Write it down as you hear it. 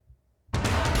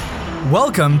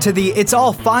Welcome to the It's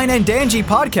All Fine and Dangy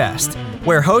podcast,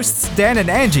 where hosts Dan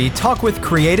and Angie talk with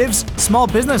creatives, small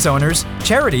business owners,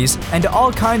 charities, and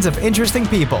all kinds of interesting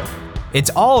people.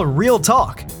 It's all real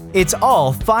talk. It's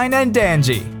all fine and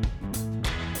dangy.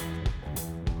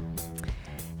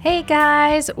 Hey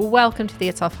guys, welcome to the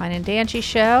It's All Fine and Dangy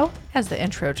show, as the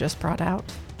intro just brought out.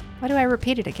 Why do I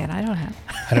repeat it again? I don't know.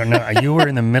 I don't know. You were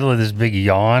in the middle of this big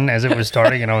yawn as it was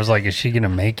starting, and I was like, is she going to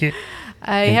make it?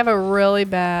 I have a really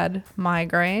bad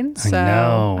migraine, so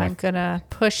I'm going to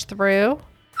push through. All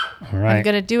right. I'm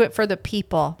going to do it for the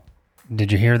people.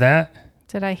 Did you hear that?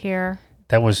 Did I hear?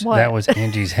 That was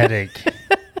Angie's headache.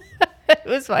 It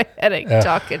was my headache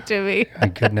talking to me. My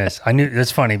goodness. I knew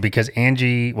that's funny because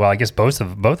Angie, well, I guess both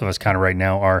of us kind of right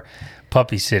now are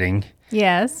puppy sitting.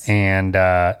 Yes. And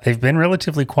they've been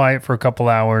relatively quiet for a couple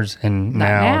hours, and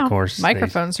now, of course,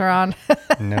 microphones are on.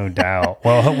 No doubt.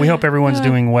 Well, we hope everyone's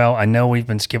doing well. I know we've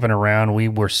been skipping around. We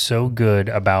were so good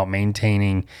about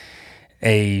maintaining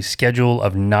a schedule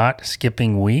of not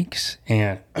skipping weeks,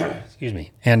 and excuse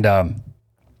me. And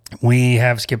we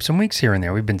have skipped some weeks here and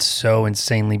there. We've been so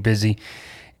insanely busy.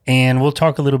 And we'll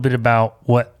talk a little bit about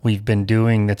what we've been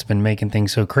doing that's been making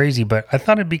things so crazy. But I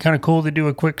thought it'd be kind of cool to do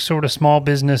a quick sort of small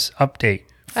business update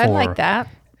for I like that.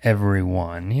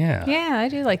 Everyone. Yeah. Yeah, I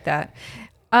do like that.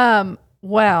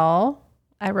 Well,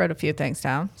 I wrote a few things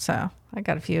down, so I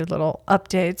got a few little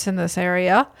updates in this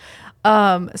area.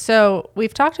 So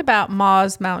we've talked about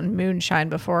Moz Mountain Moonshine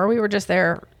before. We were just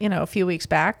there, a few weeks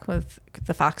back with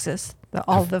the foxes.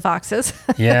 All of the foxes.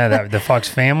 Yeah, the Fox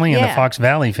family and the Fox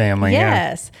Valley family.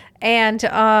 Yes. Yeah.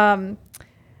 And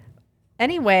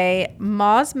anyway,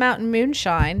 Moz Mountain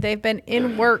Moonshine, they've been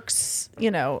in works,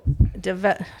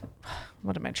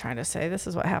 what am I trying to say? This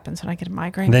is what happens when I get a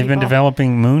migraine. They've been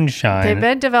developing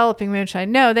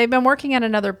moonshine. No, they've been working on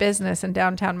another business in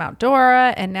downtown Mount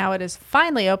Dora, and now it is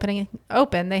finally open.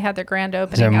 They had their grand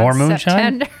opening. Is there more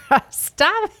moonshine?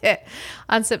 Stop it.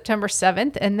 On September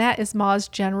 7th, and that is Moz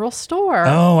General Store.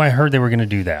 Oh, I heard they were going to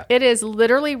do that. It is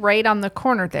literally right on the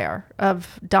corner there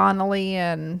of Donnelly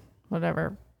and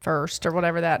whatever First or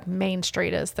whatever that Main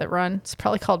Street is that run. It's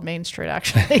probably called Main Street,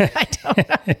 actually. I don't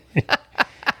know.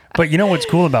 But you know what's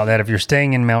cool about that? If you're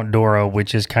staying in Mount Dora,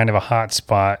 which is kind of a hot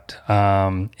spot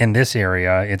in this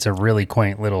area, it's a really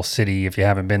quaint little city. If you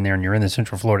haven't been there and you're in the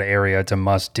Central Florida area, it's a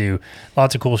must-do.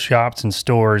 Lots of cool shops and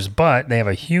stores, but they have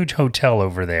a huge hotel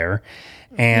over there.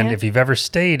 And if you've ever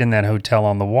stayed in that hotel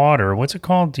on the water, what's it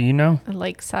called? Do you know?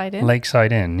 Lakeside Inn.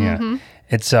 Lakeside Inn, yeah. Mm-hmm.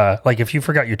 It's like if you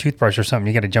forgot your toothbrush or something,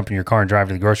 you got to jump in your car and drive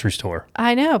to the grocery store.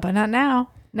 I know, but not now.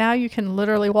 Now you can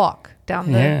literally walk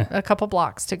down a couple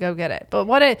blocks to go get it. But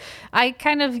I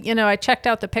kind of, I checked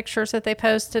out the pictures that they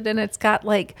posted, and it's got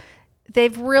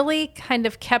they've really kind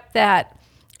of kept that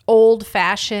old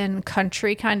fashioned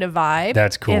country kind of vibe.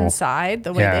 That's cool. Inside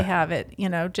the way they have it,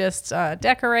 just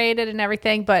decorated and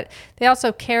everything. But they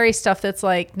also carry stuff that's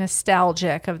like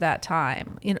nostalgic of that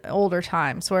time, older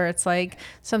times, where it's like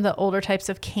some of the older types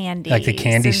of candy, like the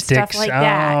candy sticks, like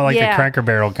that. The Cracker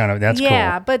Barrel kind of. That's cool.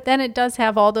 Yeah, but then it does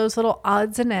have all those little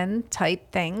odds and ends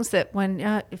type things that when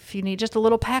if you need just a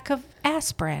little pack of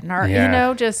aspirin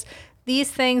or just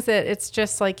these things that it's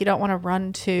just like you don't want to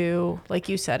run to, like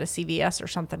you said, a CVS or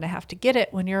something to have to get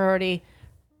it when you're already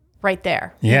right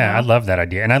there. Yeah, I love that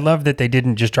idea. And I love that they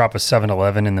didn't just drop a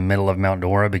 7-Eleven in the middle of Mount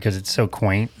Dora because it's so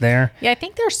quaint there. Yeah, I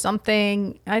think there's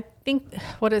something,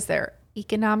 what is their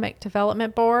Economic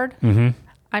Development Board? Mm-hmm.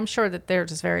 I'm sure that they're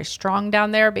just very strong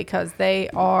down there because they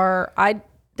are,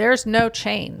 there's no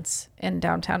chains in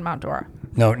downtown Mount Dora.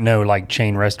 No, like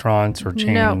chain restaurants or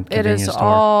chain convenience store? No, it is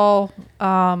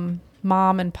all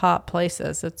mom and pop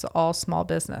places. It's all small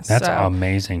business. That's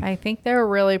amazing. I think they're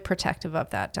really protective of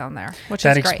that down there, which is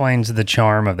great. That explains the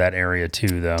charm of that area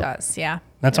too, though. It does, yeah.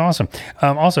 That's awesome.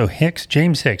 Also,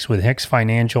 James Hicks with Hicks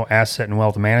Financial Asset and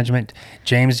Wealth Management.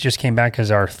 James just came back as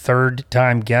our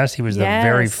third-time guest. He was the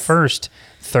very first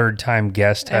third-time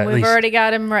guest. And we've already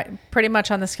got him pretty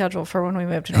much on the schedule for when we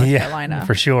move to North Carolina.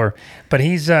 For sure. But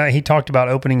he talked about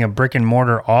opening a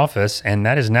brick-and-mortar office, and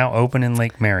that is now open in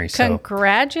Lake Mary. So.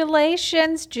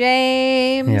 Congratulations,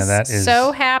 James. Yeah, that is...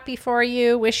 So happy for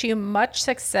you. Wish you much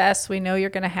success. We know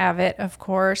you're going to have it, of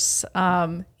course.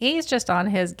 He's just on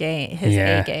his game,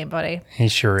 A game, buddy. He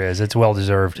sure is. It's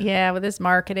well-deserved. Yeah, with his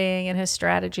marketing and his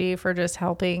strategy for just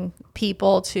helping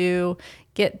people to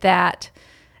get that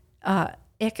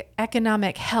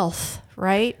economic health,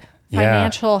 right?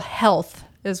 Financial health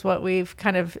is what we've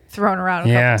kind of thrown around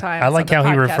a couple times. I like how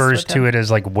he refers to it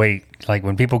as like weight. Like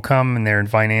when people come and they're in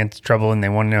finance trouble and they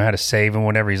want to know how to save and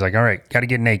whatever, he's like, all right, got to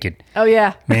get naked. Oh,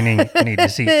 yeah. Meaning you need to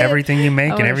see everything you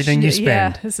make and everything you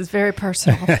spend. Yeah, this is very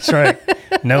personal. That's right.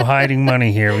 No hiding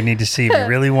money here. We need to see if you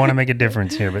really want to make a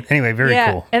difference here. But anyway, very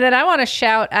cool. And then I want to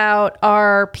shout out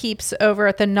our peeps over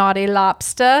at the Naughty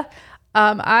Lobster.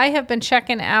 I have been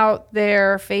checking out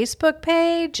their Facebook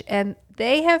page, and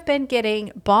they have been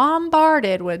getting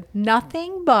bombarded with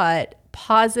nothing but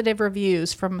positive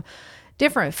reviews from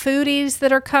different foodies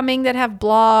that are coming that have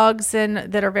blogs and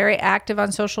that are very active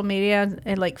on social media,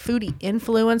 and like foodie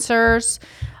influencers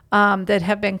that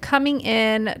have been coming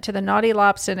in to the Naughty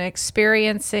Lobster and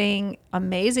experiencing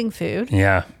amazing food.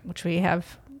 Yeah. Which we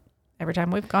have every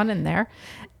time we've gone in there.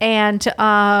 And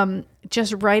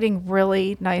just writing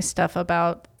really nice stuff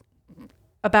about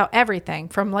everything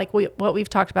from like what we've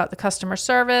talked about, the customer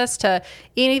service, to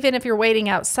even if you're waiting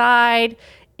outside,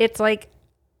 it's like,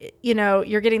 you know,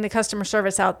 you're getting the customer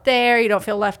service out there. You don't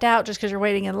feel left out just because you're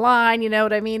waiting in line. You know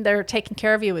what I mean? They're taking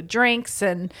care of you with drinks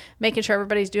and making sure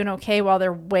everybody's doing okay while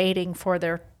they're waiting for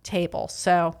their table.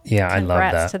 So yeah, I love that.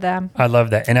 Congrats to them. I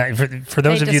love that. And for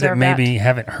those of you that maybe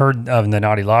haven't heard of the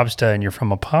Naughty Lobster and you're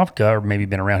from Apopka or maybe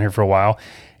been around here for a while,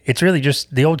 it's really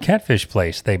just the old catfish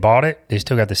place. They bought it. They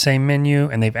still got the same menu,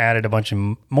 and they've added a bunch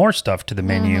of more stuff to the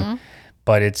menu.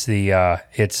 But it's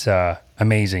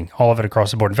amazing, all of it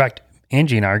across the board. In fact,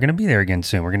 Angie and I are going to be there again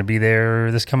soon. We're going to be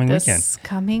there this coming weekend. This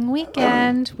coming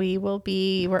weekend,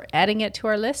 we're adding it to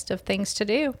our list of things to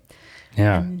do.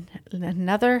 Yeah. And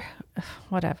another,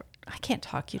 whatever. I can't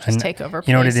talk. You just take over, please.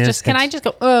 You know what it is? Can I just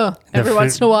go, every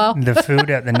once in a while? The food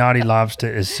at the Naughty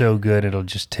Lobster is so good, it'll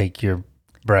just take your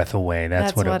breath away.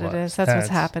 That's what it is. That's what's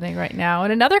happening right now.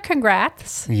 And another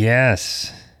congrats.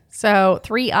 Yes. So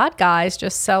 3 Odd Guys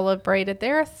just celebrated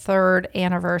their 3rd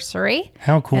anniversary.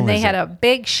 How cool is it? And they had a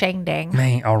big shangdang.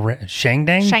 Man,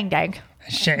 shangdang? Shangdang.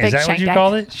 Is that what you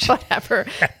call it? Whatever.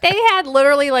 They had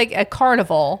literally like a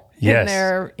carnival yes. in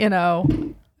there,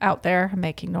 out there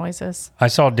making noises. I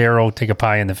saw Daryl take a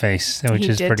pie in the face, which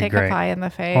is pretty great. He did take a pie in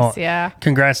the face, yeah.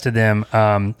 Congrats to them.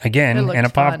 Again, in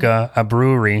Apopka, a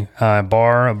brewery, a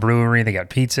brewery. They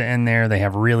got pizza in there. They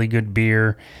have really good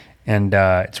beer. And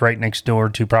it's right next door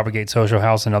to Propagate Social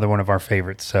House, another one of our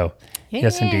favorites. So,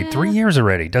 yes, indeed. 3 years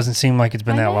already. Doesn't seem like it's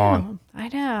been that long. I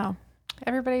know.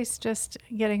 Everybody's just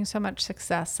getting so much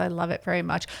success. I love it very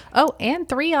much. Oh, and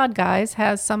 3 Odd Guys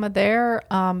has some of their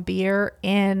beer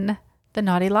in the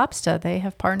Naughty Lobster. They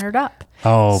have partnered up.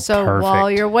 Oh, so perfect.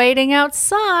 While you're waiting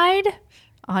outside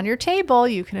on your table,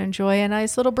 you can enjoy a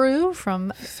nice little brew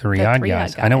from 3 Odd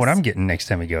Guys. I know what I'm getting next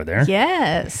time we go there.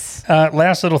 Yes.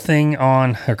 Last little thing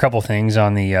a couple things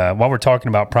on the, while we're talking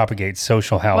about Propagate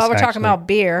Social House. While we're talking about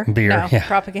beer. No, yeah.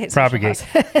 Propagate Social House.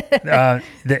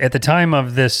 At the time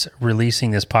of this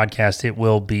releasing this podcast, it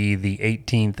will be the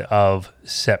 18th of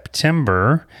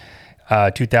September,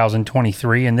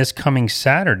 2023, and this coming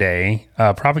Saturday,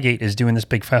 Propagate is doing this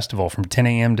big festival from 10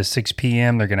 a.m. to 6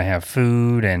 p.m. They're going to have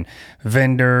food and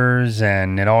vendors,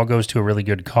 and it all goes to a really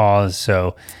good cause.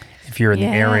 So if you're in the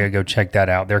area, go check that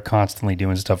out. They're constantly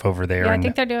doing stuff over there. Yeah, I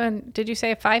think they're doing, did you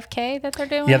say a 5K that they're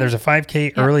doing? Yeah, there's a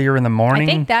 5K earlier in the morning. I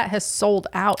think that has sold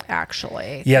out,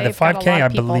 actually. Yeah, the 5K, got a lot of I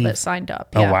people believe. that signed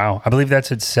up. Oh, wow. I believe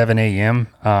that's at 7 a.m.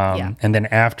 And then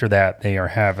after that, they are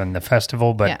having the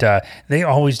festival. But they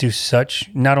always do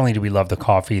not only do we love the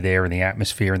coffee there and the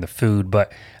atmosphere and the food,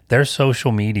 but their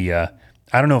social media,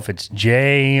 I don't know if it's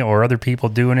Jay or other people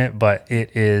doing it, but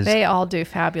it is. They all do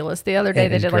fabulous. The other day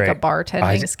they did like a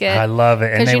bartending skit. I love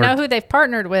it. Because know who they've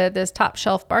partnered with is Top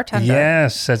Shelf Bartender.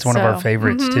 Yes, that's one of our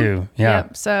favorites too. Yeah.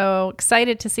 Yep. So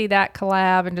excited to see that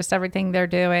collab and just everything they're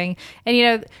doing.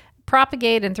 And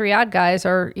Propagate and 3 Odd Guys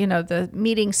are, the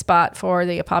meeting spot for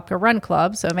the Apopka Run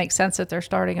Club. So it makes sense that they're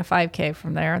starting a 5K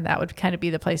from there. And that would kind of be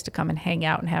the place to come and hang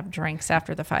out and have drinks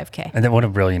after the 5K. And then what a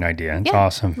brilliant idea. It's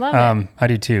awesome. Love it. I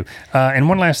do too. And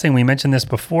one last thing, we mentioned this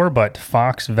before, but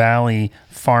Fox Valley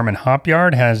Farm and Hop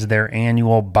Yard has their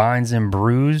annual Bines and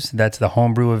Brews. That's the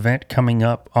homebrew event coming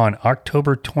up on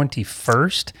October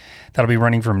 21st. That'll be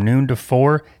running from noon to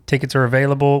 4. Tickets are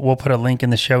available. We'll put a link in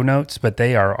the show notes, but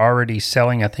they are already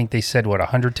selling. I think they said,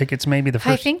 100 tickets maybe the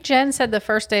first? I think Jen said the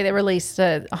first day they released,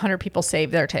 100 people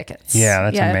saved their tickets. Yeah,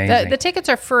 that's amazing. The tickets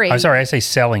are free. I'm sorry, I say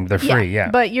selling. They're free,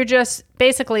 yeah. But you're just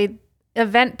basically,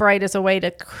 Eventbrite is a way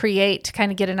to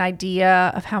kind of get an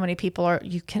idea of how many people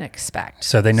you can expect.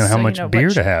 So they know how much beer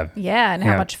to have. Yeah, and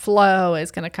how much flow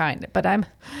is going to but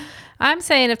I'm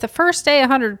saying if the first day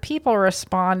 100 people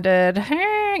responded,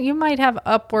 you might have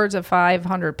upwards of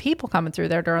 500 people coming through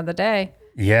there during the day.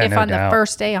 Yeah, if no on doubt. the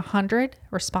first day 100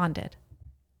 responded.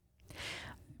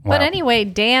 Wow. But anyway,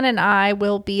 Dan and I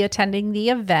will be attending the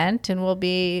event, and we'll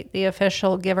be the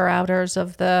official giver-outers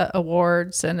of the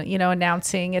awards, and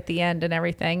announcing at the end and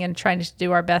everything, and trying to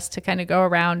do our best to kind of go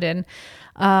around and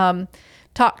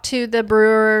talk to the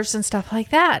brewers and stuff like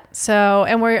that. So,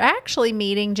 and we're actually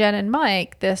meeting Jen and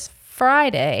Mike this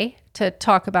Friday to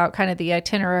talk about kind of the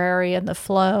itinerary and the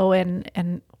flow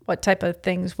and what type of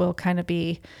things we'll kind of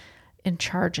be in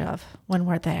charge of when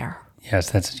we're there.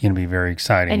 Yes, that's going to be very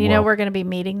exciting. And we're going to be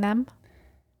meeting them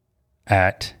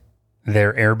at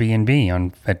their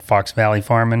Airbnb at Fox Valley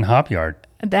Farm and Hop Yard.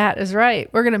 That is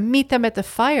right. We're going to meet them at the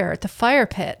fire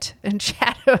pit, and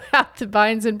chat about the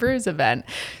Bines and Brews event.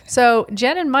 So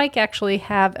Jen and Mike actually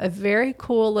have a very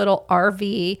cool little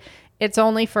RV. It's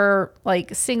only for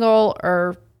like single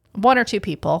or one or two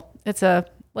people. It's a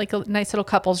nice little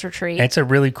couples retreat. It's a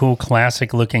really cool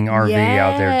classic looking RV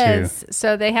out there too.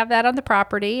 So they have that on the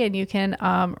property, and you can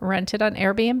rent it on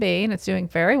Airbnb, and it's doing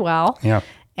very well. Yeah.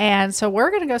 And so we're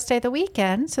going to go stay the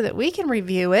weekend so that we can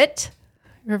review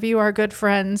our good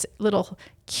friend's little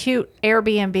cute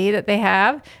Airbnb that they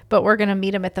have. But we're going to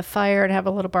meet them at the fire and have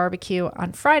a little barbecue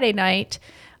on Friday night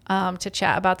to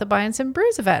chat about the Bines and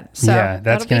Brews event. So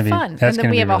that's going to be fun. And then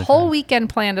we have really a whole fun. Weekend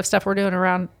planned of stuff we're doing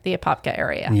around the Apopka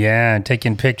area. Yeah,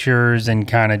 taking pictures and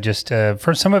kind of just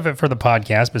for some of it for the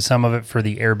podcast, but some of it for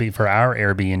our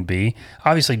Airbnb.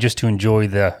 Obviously, just to enjoy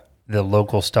the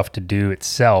local stuff to do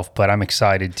itself. But I'm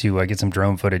excited to get some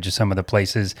drone footage of some of the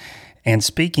places. And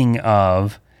speaking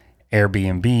of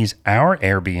Airbnbs, our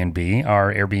Airbnb in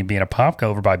Apopka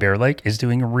over by Bear Lake is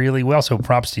doing really well. So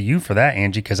props to you for that,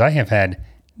 Angie, because I have had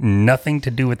nothing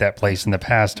to do with that place in the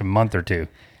past month or two.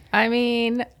 I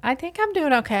mean, I think I'm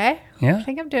doing okay. Yeah? I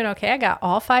think I'm doing okay. I got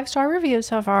all 5-star reviews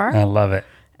so far. I love it.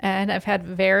 And I've had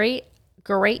very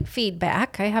great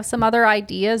feedback. I have some other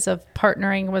ideas of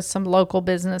partnering with some local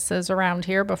businesses around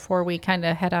here before we kind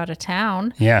of head out of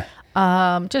town. Yeah.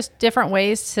 Just different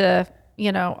ways to,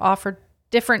 offer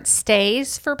different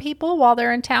stays for people while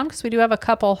they're in town, because we do have a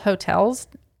couple hotels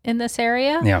in this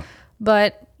area. Yeah.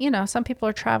 But, some people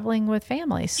are traveling with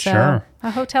families. So Sure.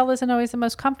 a hotel isn't always the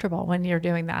most comfortable when you're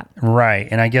doing that. Right.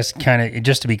 And I guess kind of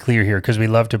just to be clear here, because we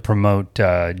love to promote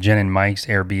Jen and Mike's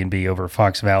Airbnb over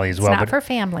Fox Valley as well. It's not for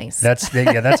families. That's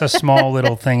a small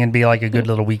little thing and be like a good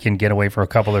little weekend getaway for a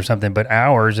couple or something. But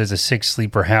ours is a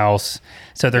 6-sleeper house.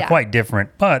 So they're quite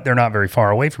different, but they're not very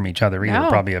far away from each other either. No.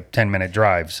 Probably a 10-minute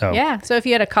drive. So Yeah. So if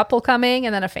you had a couple coming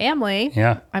and then a family,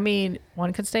 yeah. I mean,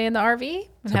 one could stay in the RV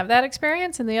and have that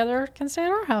experience, and the other can stay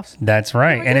at our house. That's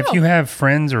right. There we And if go. you have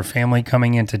friends or family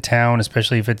coming into town,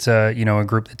 especially if it's a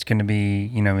group that's going to be,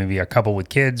 maybe a couple with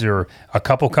kids or a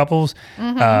couple couples,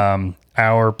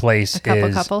 our place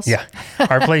is couples. Yeah.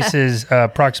 Our place is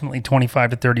approximately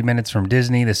 25 to 30 minutes from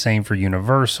Disney, the same for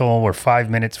Universal. We're 5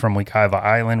 minutes from Wekiva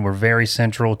Island. We're very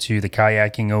central to the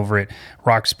kayaking over at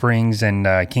Rock Springs and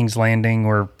Kings Landing.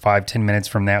 We're 5-10 minutes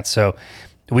from that. So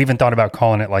we even thought about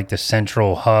calling it like the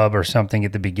central hub or something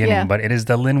at the beginning, but it is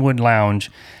the Linwood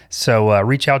Lounge. So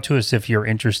reach out to us if you're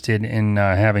interested in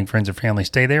having friends or family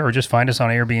stay there, or just find us on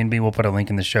Airbnb. We'll put a link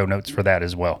in the show notes for that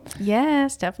as well.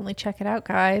 Yes, definitely check it out,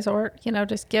 guys. Or,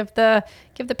 just give the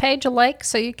page a like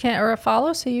or a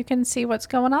follow so you can see what's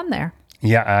going on there.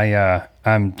 Yeah,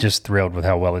 I'm just thrilled with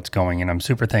how well it's going, and I'm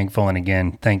super thankful. And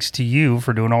again, thanks to you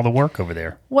for doing all the work over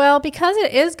there. Well, because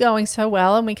it is going so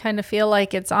well, and we kind of feel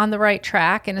like it's on the right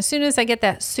track, and as soon as I get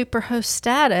that super host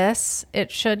status,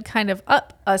 it should kind of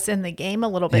up us in the game a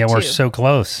little bit, Yeah, too. we're so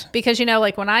close. Because,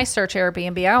 like when I search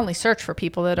Airbnb, I only search for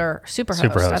people that are super hosts.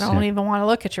 Superhosts, I don't yeah. even want to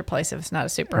look at your place if it's not a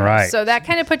super host. Right. So that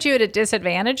kind of puts you at a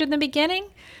disadvantage in the beginning.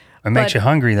 It makes But you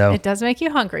hungry, though. It does make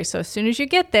you hungry. So as soon as you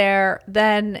get there,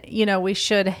 then, we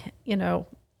should,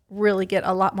 really get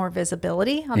a lot more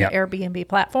visibility on the Airbnb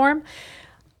platform.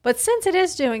 But since it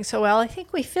is doing so well, I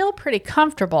think we feel pretty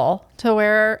comfortable to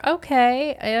where,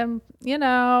 okay,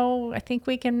 I think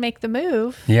we can make the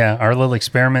move. Yeah, our little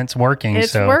experiment's working.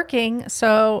 It's working.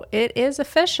 So it is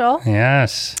official.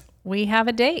 Yes. We have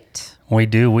a date. We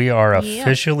do. We are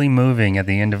officially moving at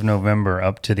the end of November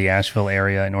up to the Asheville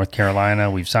area in North Carolina.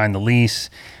 We've signed the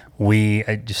lease. We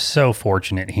are just so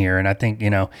fortunate here. And I think,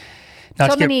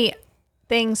 many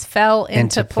things fell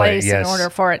into place yes. in order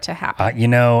for it to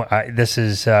happen. This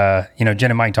is, Jen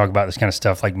and Mike talk about this kind of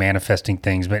stuff like manifesting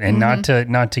things, but not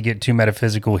to get too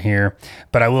metaphysical here.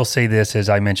 But I will say this, as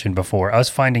I mentioned before, us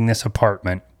finding this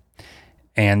apartment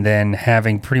and then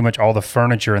having pretty much all the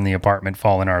furniture in the apartment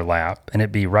fall in our lap, and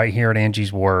it be right here at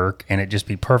Angie's work, and it just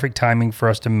be perfect timing for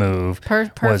us to move.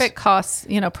 Perfect cost,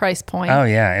 price point. Oh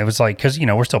yeah, it was like, because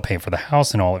we're still paying for the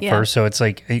house and all at first, so it's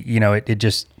like it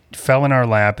just fell in our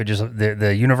lap. It just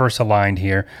the universe aligned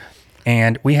here,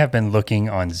 And we have been looking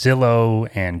on Zillow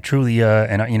and Trulia,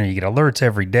 and you get alerts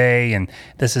every day. And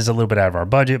this is a little bit out of our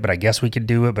budget, but I guess we could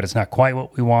do it. But it's not quite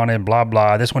what we wanted. Blah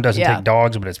blah. This one doesn't take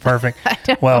dogs, but it's perfect.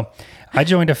 Well, I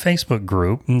joined a Facebook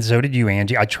group, and so did you,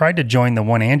 Angie. I tried to join the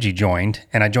one Angie joined,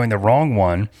 and I joined the wrong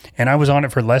one. And I was on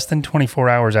it for less than 24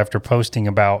 hours after posting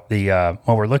about the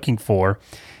what we're looking for.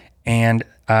 And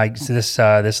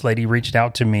this lady reached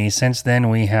out to me. Since then,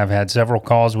 we have had several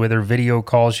calls with her, video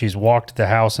calls. She's walked the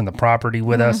house and the property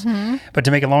with us. But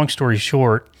to make a long story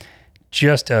short,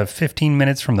 just 15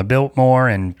 minutes from the Biltmore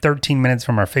and 13 minutes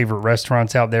from our favorite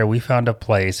restaurants out there, we found a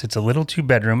place. It's a little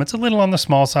 2-bedroom. It's a little on the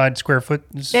small side, square double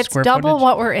footage.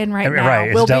 what we're in right now.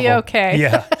 Right, we'll double. be okay.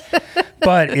 Yeah.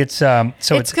 But it's so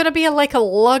it's going to be like a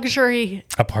luxury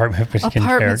apartment suite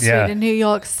in New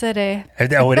York City.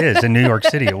 Oh, it is in New York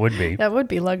City. It would be. That would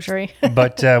be luxury.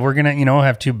 But we're gonna,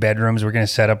 have 2 bedrooms. We're gonna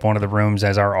set up one of the rooms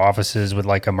as our offices with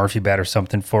like a Murphy bed or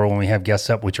something for when we have guests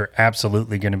up, which are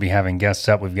absolutely going to be having guests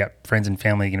up. We've got friends and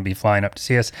family going to be flying up to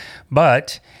see us,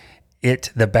 but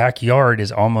the backyard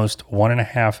is almost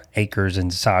 1.5 acres in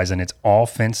size, and it's all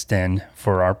fenced in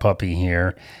for our puppy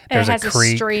here. There's it has a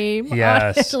creek, a stream,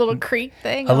 yes, a little creek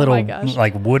thing, a little my gosh.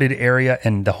 like wooded area,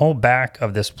 and the whole back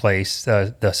of this place,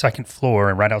 the second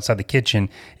floor, and right outside the kitchen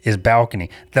is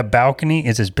balcony. The balcony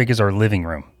is as big as our living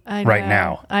room right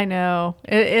now. I know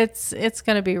it's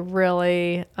going to be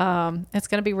really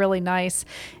nice,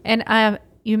 and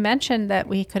you mentioned that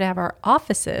we could have our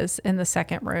offices in the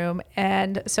second room.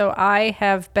 And so I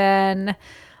have been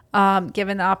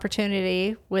given the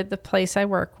opportunity with the place I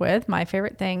work with, My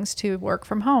Favorite Things, to work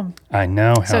from home. I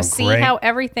know how So see great. how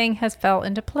everything has fell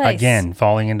into place. Again,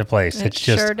 falling into place. It's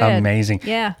just sure did. amazing.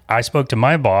 Yeah. I spoke to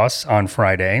my boss on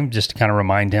Friday just to kind of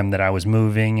remind him that I was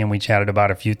moving, and we chatted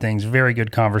about a few things. Very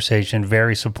good conversation,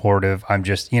 very supportive. I'm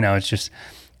just, it's just,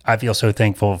 I feel so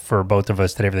thankful for both of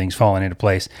us that everything's falling into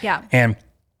place. Yeah. And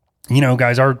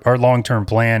guys, our long-term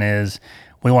plan is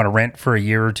we want to rent for a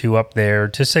year or two up there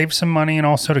to save some money and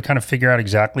also to kind of figure out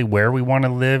exactly where we want to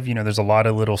live. There's a lot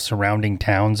of little surrounding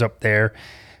towns up there.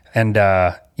 And,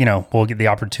 we'll get the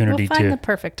opportunity to find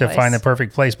the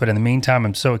perfect place. But in the meantime,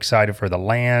 I'm so excited for the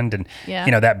land. And,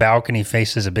 that balcony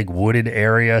faces a big wooded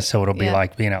area. So it'll be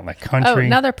like being out in the country. Oh,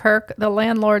 another perk. The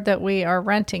landlord that we are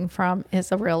renting from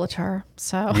is a realtor.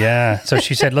 So yeah. So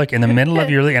she said, look, in the middle of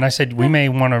your lease, and I said, we may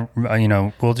want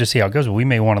to, we'll just see how it goes. But we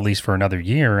may want to lease for another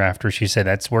year after. She said,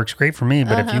 that works great for me.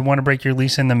 But if you want to break your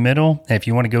lease in the middle, if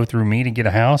you want to go through me to get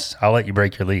a house, I'll let you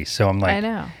break your lease. So I'm like, I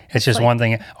know. It's just one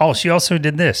thing. Oh, she also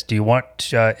did this. Do you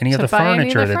want any of the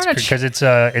furniture? That's because it's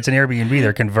an Airbnb.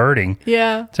 They're converting.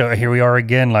 Yeah. So here we are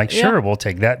again. Like, sure, we'll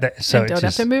take that. So don't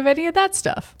have to move any of that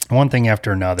stuff. One thing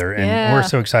after another, and we're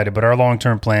so excited. But our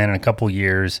long-term plan in a couple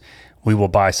years, we will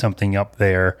buy something up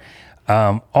there.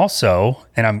 Also,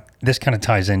 and this kind of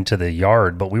ties into the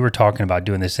yard, but we were talking about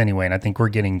doing this anyway, and I think we're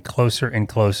getting closer and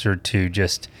closer to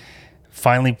just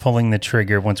finally pulling the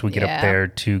trigger once we get up there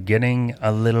to getting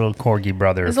a little corgi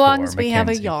brother. As long as we have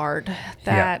a yard,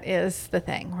 that is the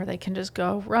thing where they can just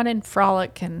go run and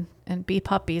frolic and be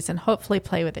puppies and hopefully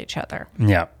play with each other.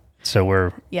 Yeah. So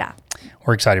we're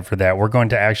excited for that. We're going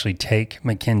to actually take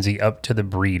Mackenzie up to the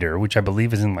breeder, which I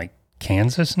believe is in like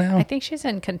Kansas now. I think she's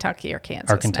in Kentucky or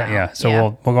Kansas now. Yeah.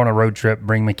 So we'll go on a road trip,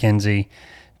 bring Mackenzie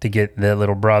to get the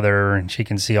little brother, and she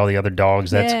can see all the other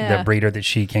dogs. That's the breeder that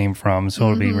she came from. So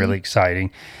it'll be really exciting.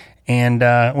 And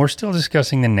we're still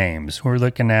discussing the names. We're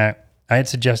looking at, I had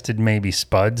suggested maybe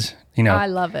Spuds. I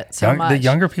love it so much. The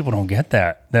younger people don't get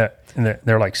that.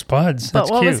 They're like Spuds. But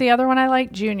what was the other one I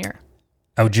liked? Junior.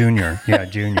 Oh, Junior. Yeah,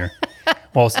 Junior.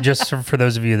 Well, just for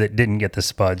those of you that didn't get the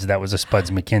Spuds, that was a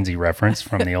Spuds McKenzie reference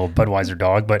from the old Budweiser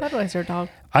dog. But Budweiser dog.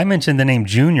 I mentioned the name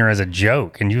Junior as a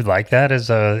joke, and you like that as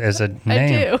a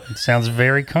name. I do. It sounds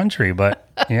very country, but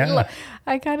yeah.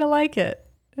 I kind of like it.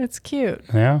 It's cute.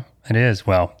 Yeah, it is.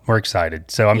 Well, we're excited.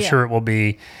 So I'm sure it will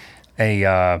be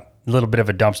a little bit of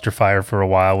a dumpster fire for a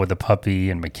while with the puppy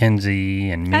and Mackenzie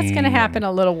and me. That's going to happen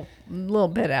a little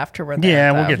bit after we're there.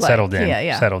 Yeah, we'll get settled in.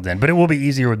 Settled in. But it will be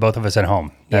easier with both of us at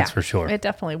home. That's for sure. It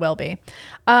definitely will be.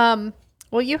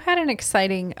 Well, you had an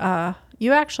exciting,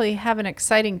 you actually have an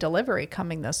exciting delivery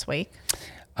coming this week.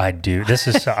 I do. This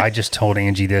is, I just told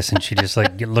Angie this, and she just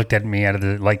like looked at me out of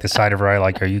the side of her eye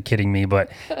like, are you kidding me?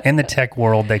 But in the tech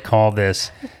world, they call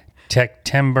this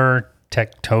Techtober,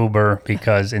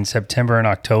 because in September and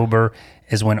October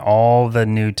is when all the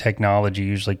new technology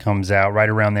usually comes out. Right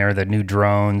around there, the new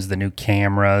drones, the new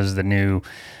cameras, the new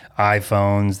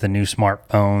iPhones, the new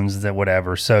smartphones, the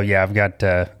whatever. So yeah, I've got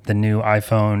the new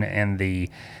iPhone and the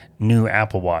new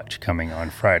Apple Watch coming on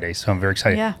Friday. So I'm very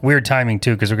excited. Yeah. Weird timing,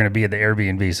 too, because we're going to be at the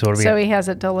Airbnb. So it'll be So he has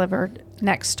it delivered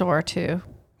next door to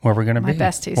where we're going to be. my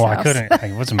bestie's well, house.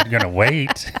 I wasn't going to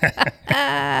wait.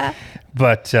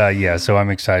 But so I'm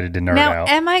excited to nerd Now, out.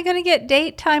 am I going to get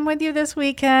date time with you this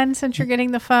weekend since you're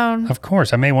getting the phone? Of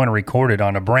course. I may want to record it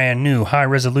on a brand new high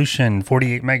resolution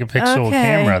 48 megapixel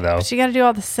camera, though. But you got to do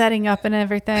all the setting up and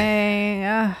everything.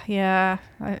 Yeah.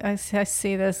 I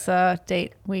see this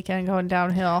date weekend going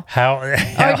downhill.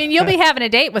 I mean, you'll be having a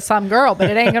date with some girl, but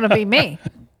it ain't going to be me.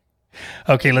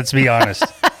 Okay, let's be honest.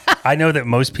 I know that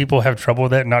most people have trouble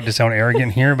with that, not to sound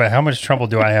arrogant here, but how much trouble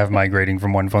do I have migrating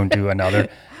from one phone to another?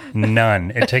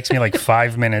 None. It takes me like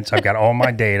 5 minutes. I've got all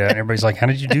my data, and everybody's like, how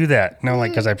did you do that? No,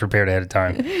 like, because I prepared ahead of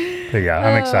time. But yeah,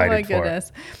 I'm excited for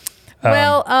it.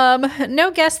 Well,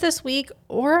 no guest this week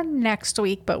or next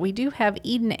week, but we do have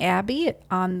Eden Abbey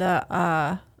on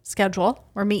the schedule.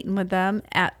 We're meeting with them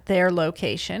at their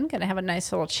location. Going to have a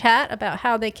nice little chat about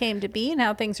how they came to be and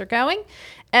how things are going.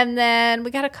 And then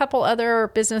we got a couple other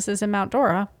businesses in Mount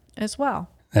Dora as well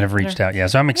that have reached out. Yeah.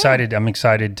 So I'm excited. Yeah. I'm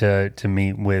excited to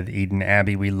meet with Eden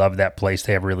Abbey. We love that place.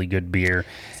 They have really good beer.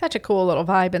 Such a cool little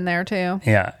vibe in there too.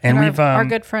 Yeah. And we've our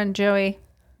good friend Joey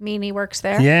Meany works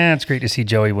there. Yeah, it's great to see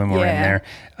Joey when we're in there.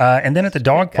 And then at the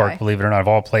dog park, believe it or not, of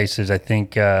all places, I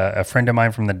think a friend of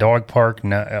mine from the dog park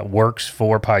works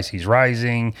for Pisces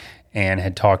Rising and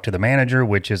had talked to the manager,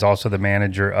 which is also the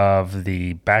manager of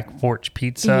the Back Porch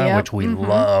Pizza, which we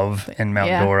love in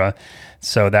Mount Dora.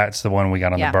 So that's the one we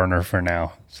got on the burner for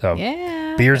now. So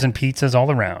beers and pizzas all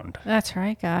around. That's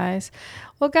right, guys.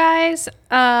 Well, guys,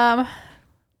 I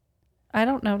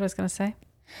don't know what I was going to say.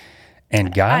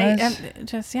 And guys,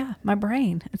 my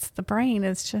brain. The brain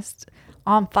is just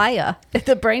on fire.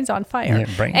 The brain's on fire.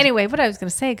 Yeah, anyway, what I was going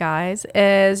to say, guys,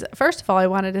 is first of all, I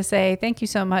wanted to say thank you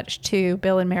so much to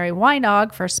Bill and Mary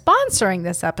Weinog for sponsoring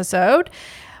this episode.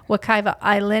 Wekiva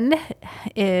Island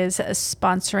is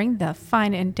sponsoring the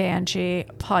Fine and Dangy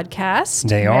podcast.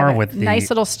 They are with the nice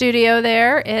little studio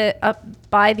there up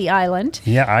by the island.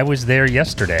 Yeah, I was there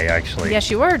yesterday, actually.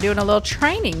 Yes, you were doing a little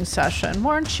training session,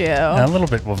 weren't you? A little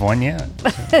bit of one, yeah.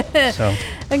 So.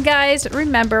 And guys,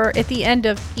 remember, at the end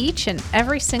of each and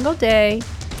every single day,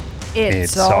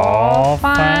 it's all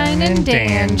fine and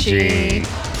dangy.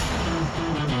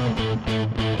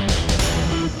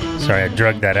 Sorry, I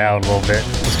drugged that out a little bit.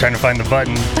 I was trying to find the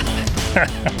button.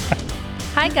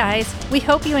 Hi, guys. We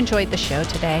hope you enjoyed the show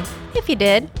today. If you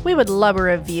did, we would love a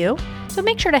review. So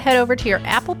make sure to head over to your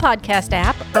Apple Podcast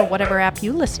app or whatever app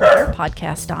you listen to your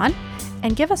podcast on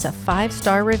and give us a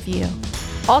 5-star review.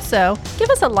 Also,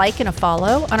 give us a like and a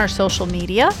follow on our social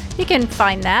media. You can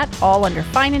find that all under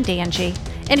Fine and Dangy.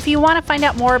 And if you want to find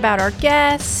out more about our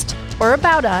guest or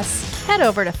about us, head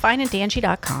over to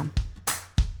fineanddangy.com.